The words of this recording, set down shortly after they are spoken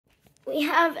We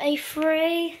have a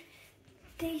free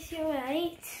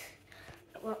dc08.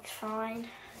 It works fine.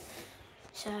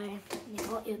 So you've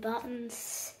got your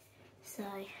buttons. So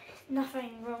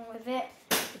nothing wrong with it.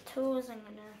 The tools, I'm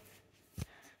gonna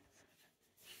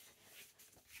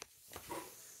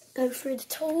go through the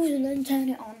tools and then turn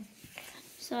it on.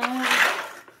 So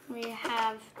we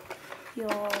have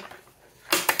your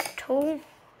tool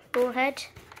head.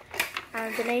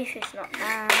 Underneath it's not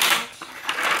bad.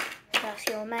 That's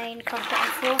your main carpet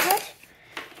and forehead.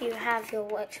 You have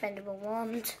your expendable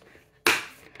wand.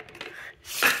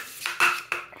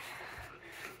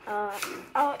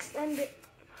 I'll extend it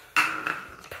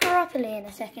properly in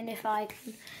a second if I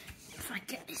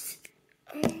get this.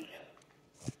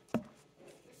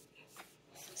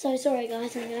 So sorry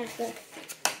guys, I'm gonna have to.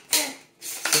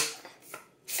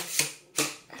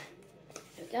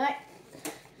 There we go.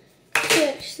 So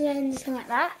it extends like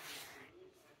that,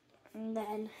 and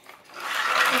then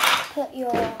just put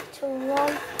your tool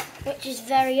on, which is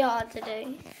very hard to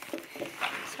do.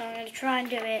 So I'm gonna try and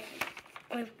do it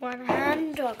with one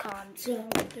hand, or I can't, so I'm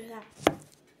going to do that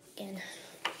again.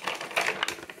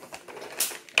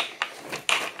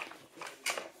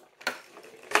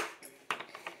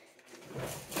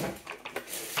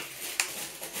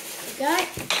 There we go.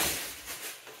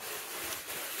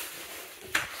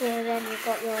 So then you've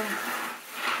got your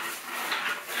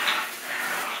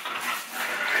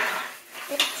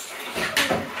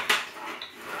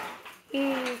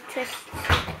you twist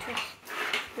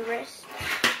the wrist.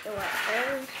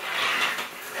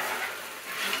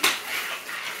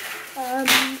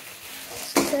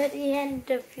 So at the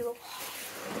end of your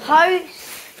hose,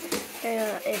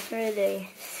 it's really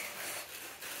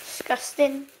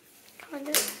disgusting, kind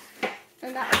of,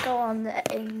 and that'll go on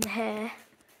in here.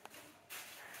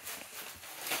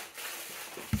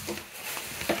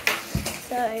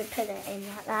 So put it in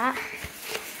like that,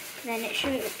 and then it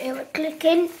will click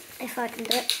in if I can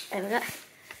do it. There we go.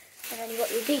 And then you've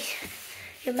got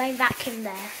your main vacuum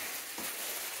there.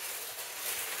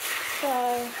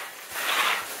 So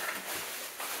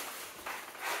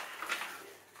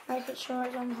making sure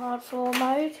it's on hard floor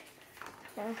mode.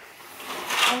 So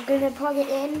I'm going to plug it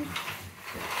in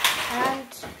and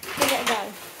give it a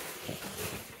go.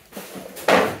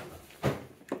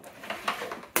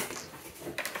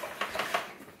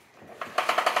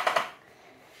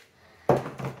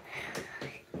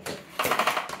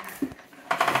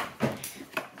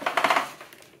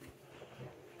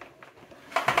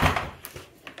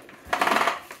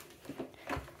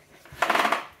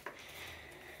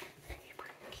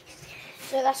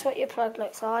 So that's what your plug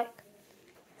looks like.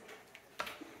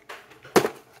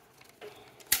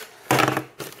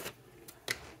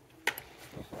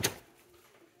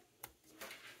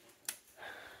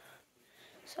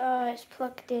 So it's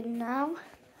plugged in now.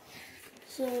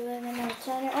 So then I'm going to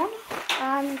turn it on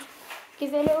and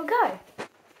give it a little go.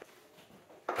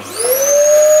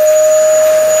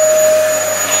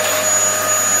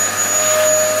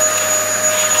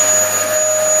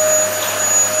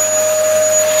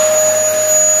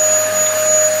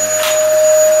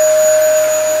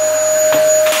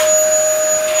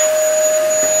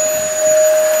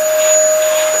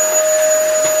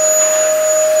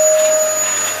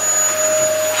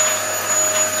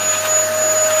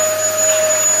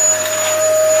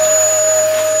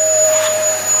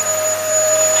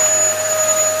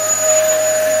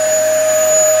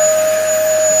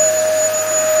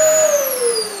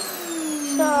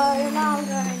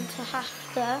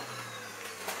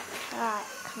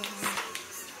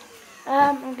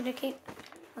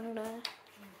 I'm gonna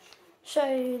show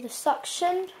you the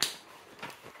suction.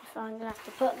 If I'm gonna have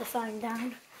to put the phone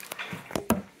down.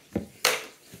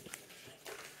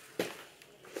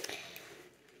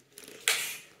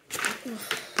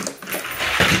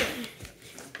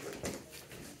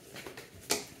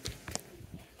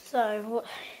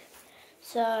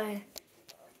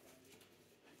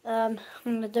 I'm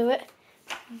gonna do it.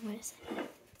 Wait a second.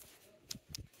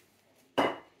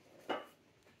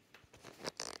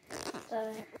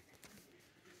 So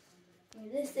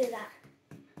let's do that.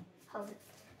 Hold it.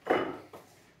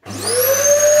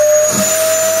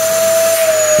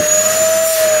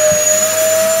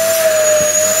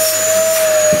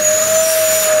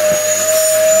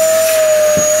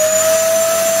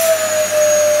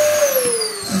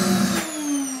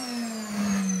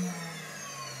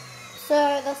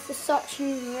 So that's the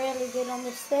suction really good on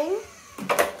this thing.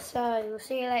 So we'll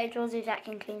see you later, Georgie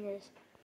Vacuum Cleaners.